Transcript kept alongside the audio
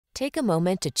Take a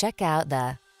moment to check out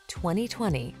the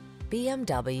 2020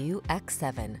 BMW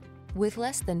X7. With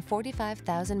less than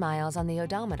 45,000 miles on the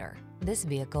odometer, this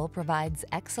vehicle provides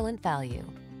excellent value.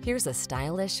 Here's a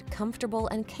stylish, comfortable,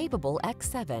 and capable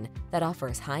X7 that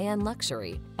offers high-end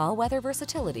luxury, all-weather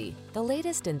versatility, the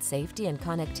latest in safety and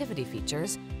connectivity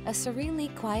features, a serenely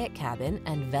quiet cabin,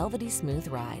 and velvety smooth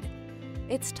ride.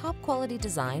 Its top-quality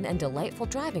design and delightful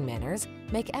driving manners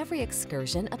make every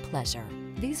excursion a pleasure.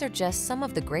 These are just some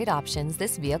of the great options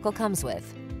this vehicle comes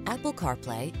with: Apple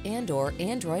CarPlay and/or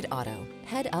Android Auto,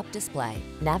 head-up display,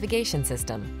 navigation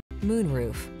system,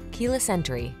 moonroof, keyless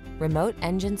entry, remote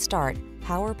engine start,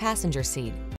 power passenger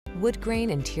seat, wood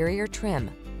grain interior trim,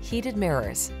 heated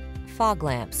mirrors, fog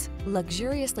lamps.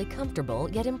 Luxuriously comfortable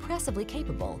yet impressively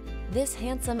capable, this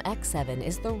handsome X7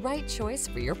 is the right choice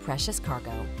for your precious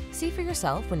cargo. See for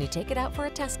yourself when you take it out for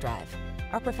a test drive.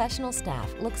 Our professional staff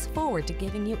looks forward to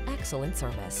giving you excellent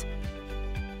service.